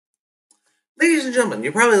Ladies and gentlemen,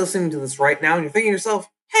 you're probably listening to this right now and you're thinking to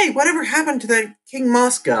yourself, hey, whatever happened to that King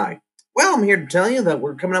Moss guy? Well, I'm here to tell you that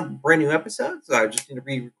we're coming up with brand new episodes. I just need to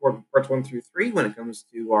re-record parts 1 through 3 when it comes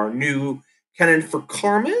to our new canon for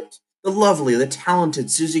Carmit, the lovely, the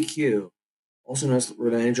talented Susie Q, also known as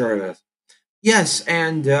Renee Jarvis. Yes,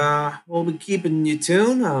 and we'll be keeping you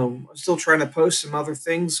tuned. I'm still trying to post some other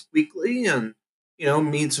things weekly and,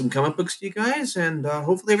 meet some comic books to you guys, and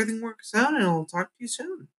hopefully everything works out, and I'll talk to you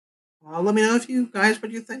soon. Let me know if you guys, what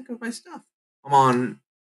you think of my stuff. I'm on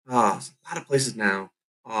a lot of places now.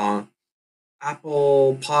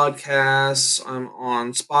 Apple Podcasts, I'm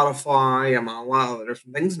on Spotify, I'm on a lot of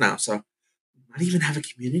different things now, so I might even have a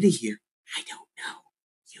community here. I don't know.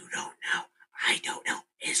 You don't know. I don't know.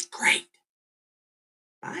 It's great.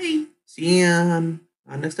 Bye. See you on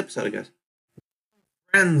next episode, I guess.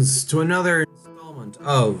 Friends, to another installment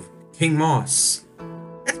of King Moss.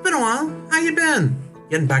 It's been a while. How you been?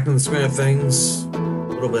 Getting back in the swing of things. A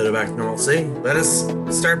little bit of back to normalcy. Let us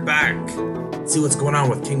start back. See what's going on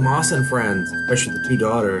with King Moss and friends, especially the two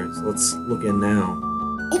daughters. Let's look in now.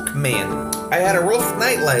 Look, man, I had a rough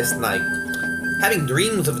night last night. Having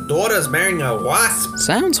dreams of daughters marrying a wasp.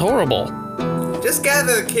 Sounds horrible. Just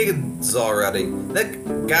gather the kids already.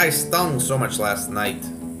 That guy stung so much last night.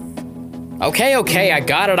 Okay, I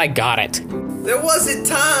got it. There was a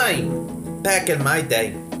time, back in my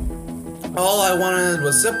day. All I wanted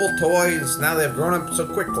was simple toys. Now they've grown up so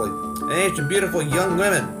quickly. And aged and beautiful young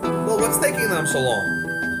women. Well, what's taking them so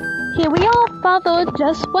long? Here we are, Father,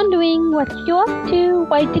 just wondering what you're up to.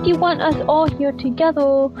 Why did you want us all here together?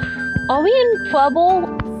 Are we in trouble?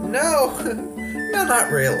 No, not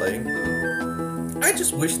really. I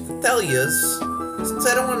just wish to tell yous, since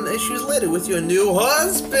I don't want issues later with your new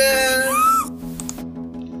husband.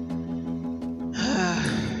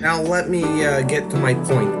 Now let me get to my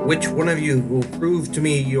point. Which one of you will prove to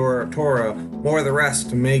me your Torah more the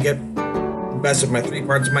rest may get the best of my 3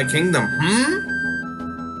 parts of my kingdom?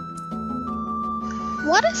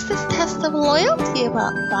 What is this test of loyalty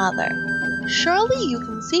about, Father? Surely you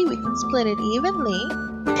can see we can split it evenly.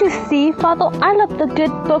 To see, Father, I love the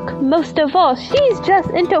good book most of all. She's just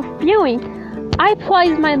interfering. I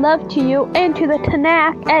prize my love to you and to the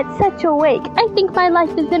Tanakh at such a wake. I think my life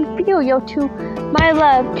is inferior to my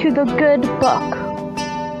love to the good book.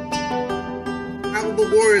 How will the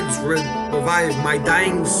words revive my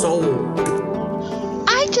dying soul?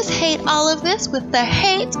 I just hate all of this with the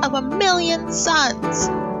hate of a million suns.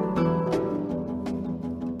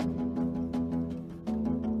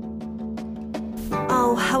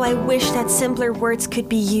 Oh, how I wish that simpler words could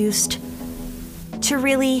be used. To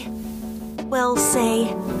really, well, say,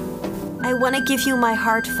 I want to give you my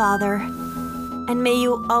heart, Father, and may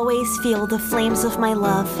you always feel the flames of my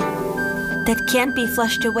love that can't be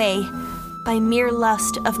flushed away by mere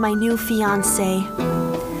lust of my new fiancé.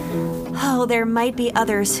 Oh, there might be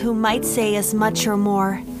others who might say as much or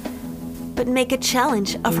more, but make a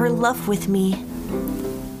challenge of her love with me.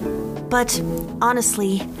 But,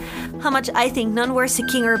 honestly, how much I think none worse a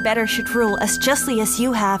king or better should rule as justly as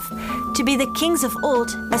you have, to be the kings of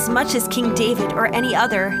old as much as King David or any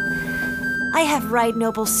other. I have right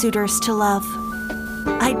noble suitors to love.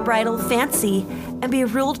 I'd bridle fancy and be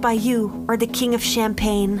ruled by you or the king of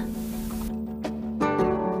Champagne.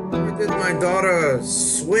 Why did my daughter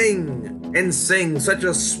swing and sing such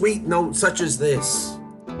a sweet note such as this?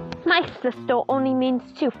 My sister only means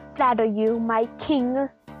to flatter you, my king.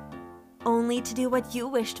 Only to do what you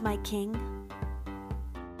wished, my king.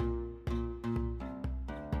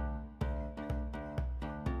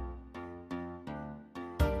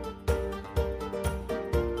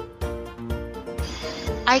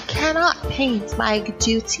 I cannot paint my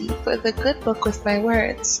duty for the good book with my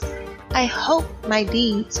words. I hope my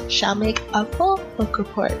deeds shall make a full book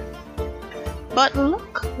report. But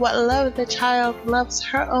look what love the child loves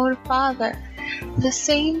her own father. The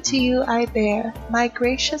same to you I bear, my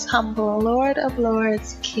gracious humble Lord of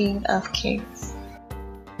Lords, King of Kings.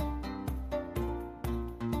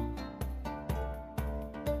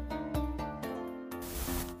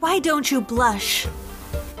 Why don't you blush?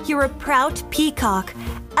 You're a proud peacock,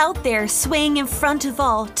 out there swaying in front of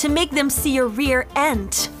all to make them see your rear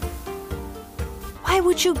end. Why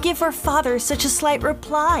would you give our father such a slight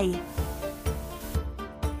reply?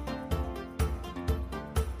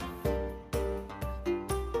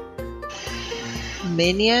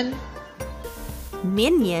 Minion?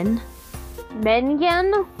 Minion?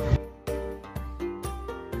 Minion?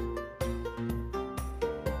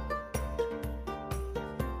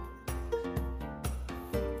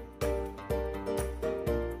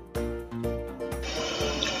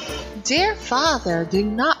 Dear Father, do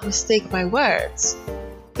not mistake my words.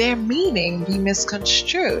 their meaning be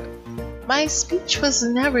misconstrued. My speech was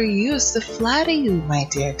never used to flatter you, my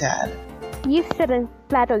dear dad. You shouldn't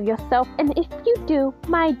flatter yourself, and if you do,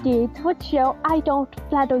 my deeds would show I don't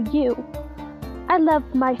flatter you. I love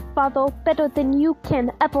my father better than you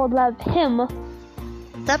can ever love him.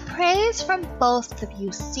 The praise from both of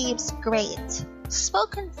you seems great,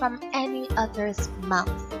 spoken from any other's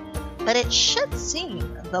mouth, but it should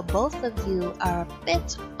seem the both of you are a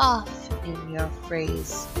bit off in your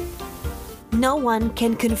phrase. No one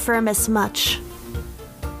can confirm as much.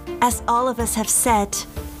 As all of us have said,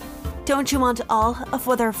 don't you want all of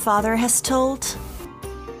what our father has told?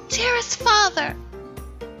 Dearest father!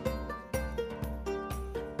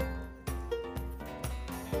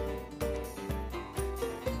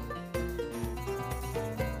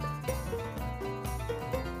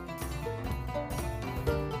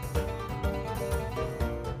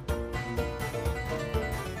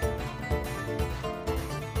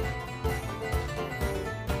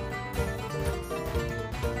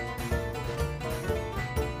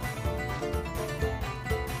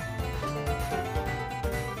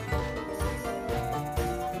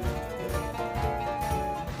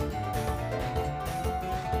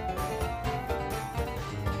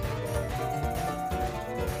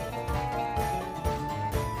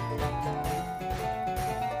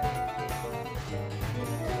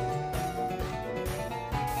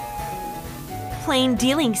 Plain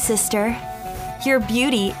dealing, sister. Your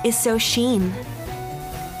beauty is so sheen.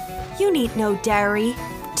 You need no dowry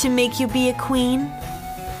to make you be a queen.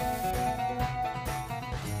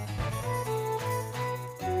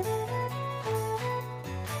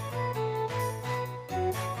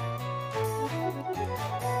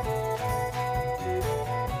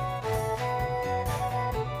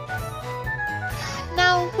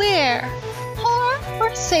 Now where, poor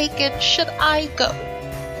forsaken, should I go,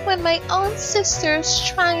 when my own sisters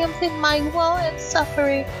triumph in my woe and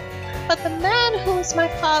suffering? But the man who is my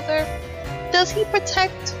father, does he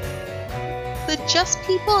protect the just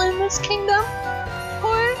people in this kingdom?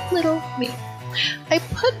 Poor little me. I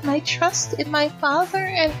put my trust in my father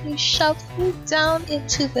and he shoved me down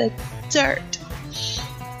into the dirt.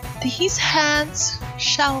 These hands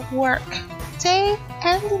shall work day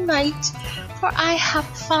and night, for I have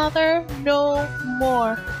father no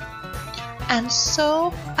more. And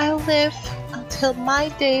so I live until my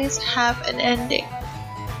days have an ending.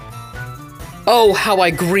 Oh, how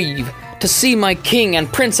I grieve to see my king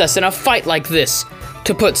and princess in a fight like this,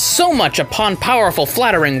 to put so much upon powerful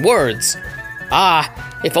flattering words.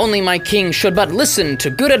 Ah, if only my king should but listen to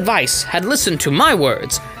good advice, had listened to my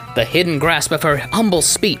words, the hidden grasp of her humble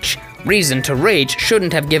speech, reason to rage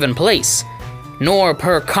shouldn't have given place. Nor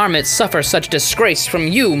per Karmit suffer such disgrace from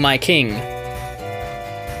you, my king.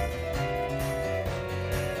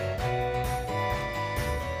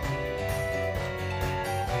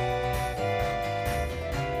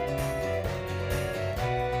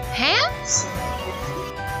 Hands?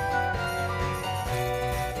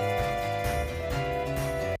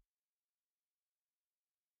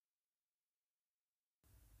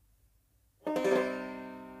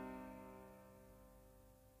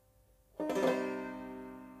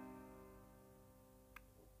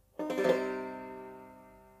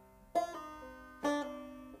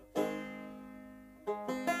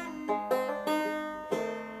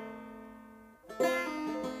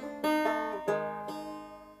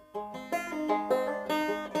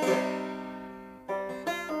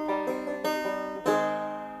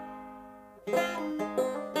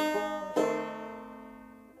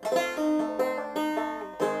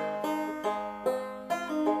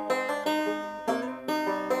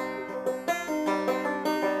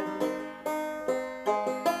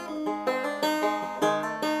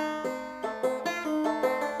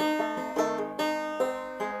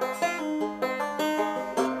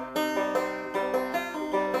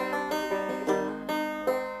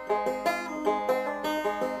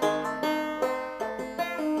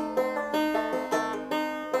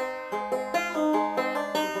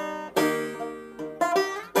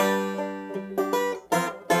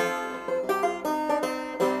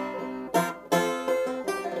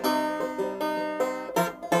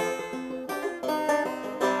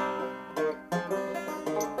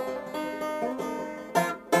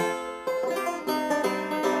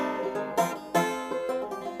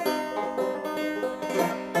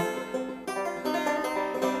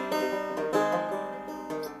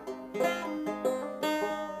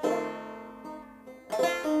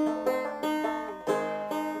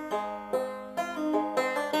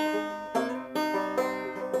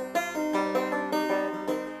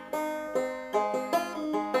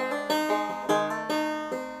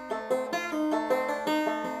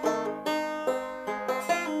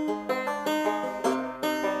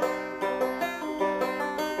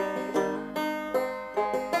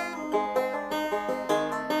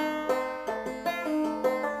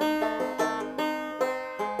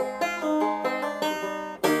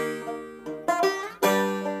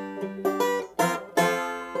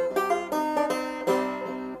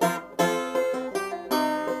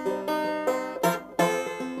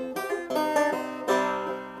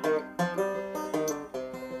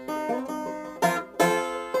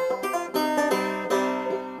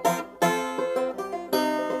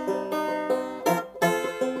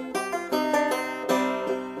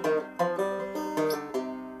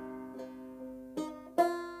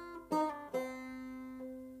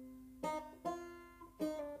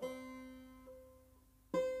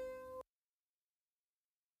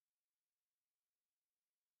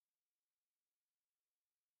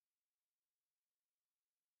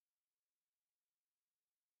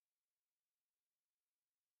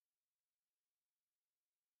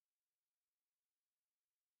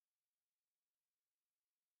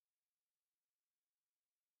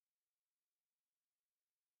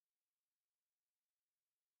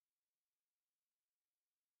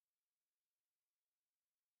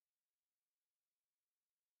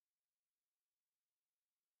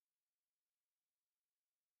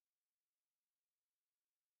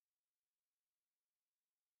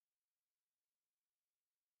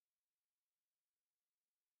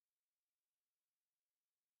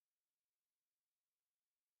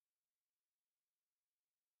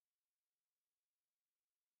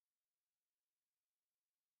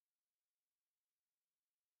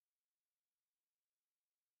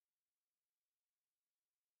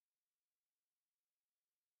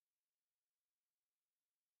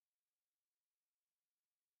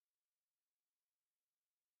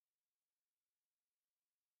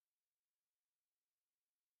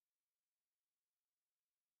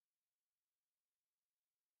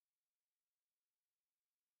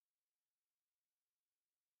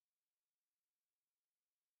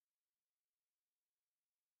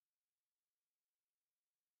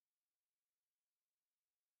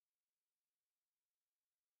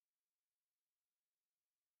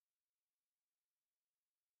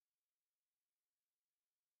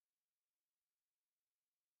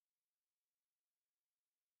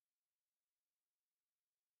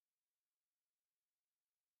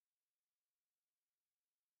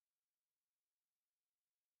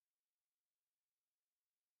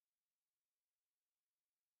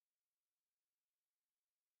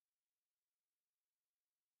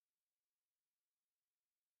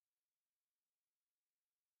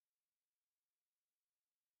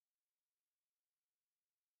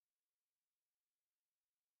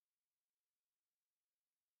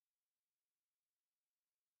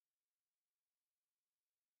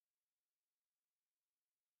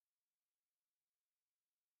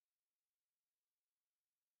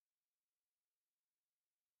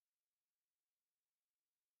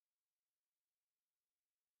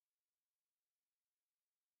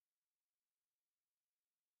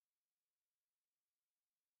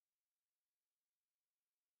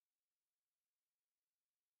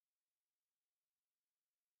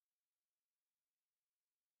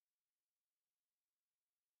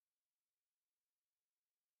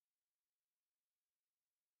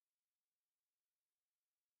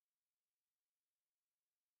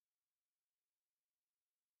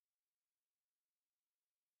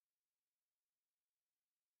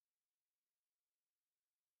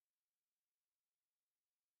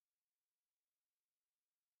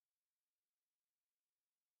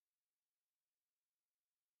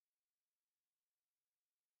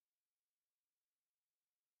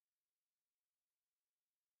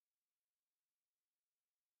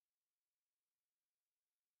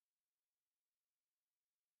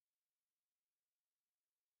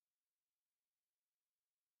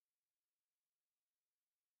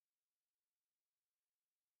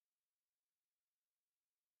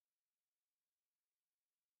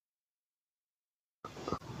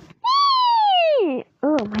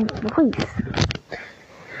 my voice.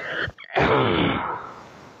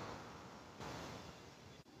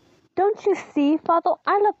 Don't you see, Father?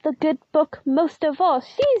 I love the good book most of all.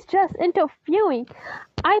 She's just interviewing.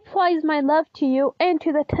 I prize my love to you and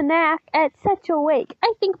to the Tanakh at such a wake.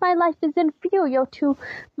 I think my life is inferior to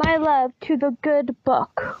my love to the good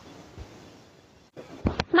book.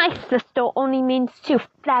 My sister only means to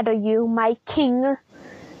flatter you, my king.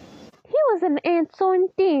 Here was an answer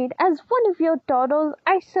indeed. As one of your daughters,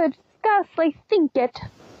 I should scarcely think it.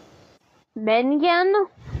 Menyan,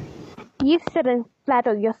 you shouldn't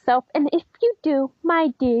flatter yourself, and if you do, my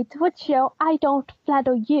deeds would show I don't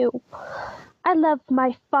flatter you. I love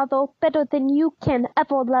my father better than you can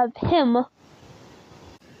ever love him.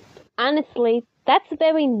 Honestly, that's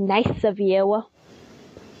very nice of you.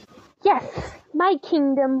 Yes, my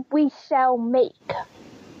kingdom we shall make.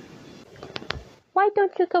 Why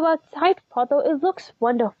don't you go outside, Father? It looks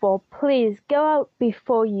wonderful. Please, go out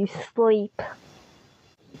before you sleep.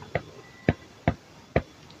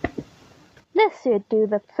 This should do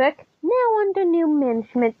the trick. Now under new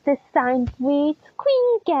management, this sign reads,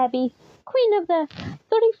 Queen Gabby, Queen of the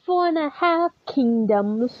 34.5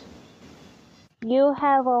 kingdoms. You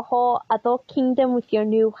have a whole other kingdom with your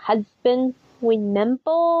new husband,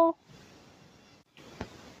 remember?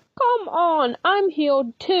 Come on, I'm here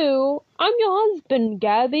too. I'm your husband,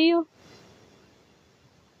 Gabby.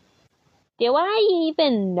 Do I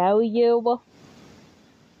even know you?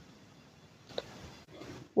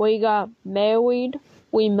 We got married,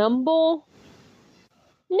 remember?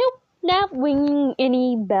 Nope, not ringing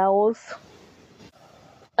any bells.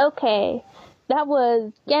 Okay, that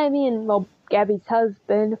was Gabby and Gabby's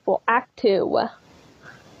husband for Act 2.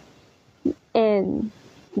 And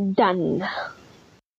done.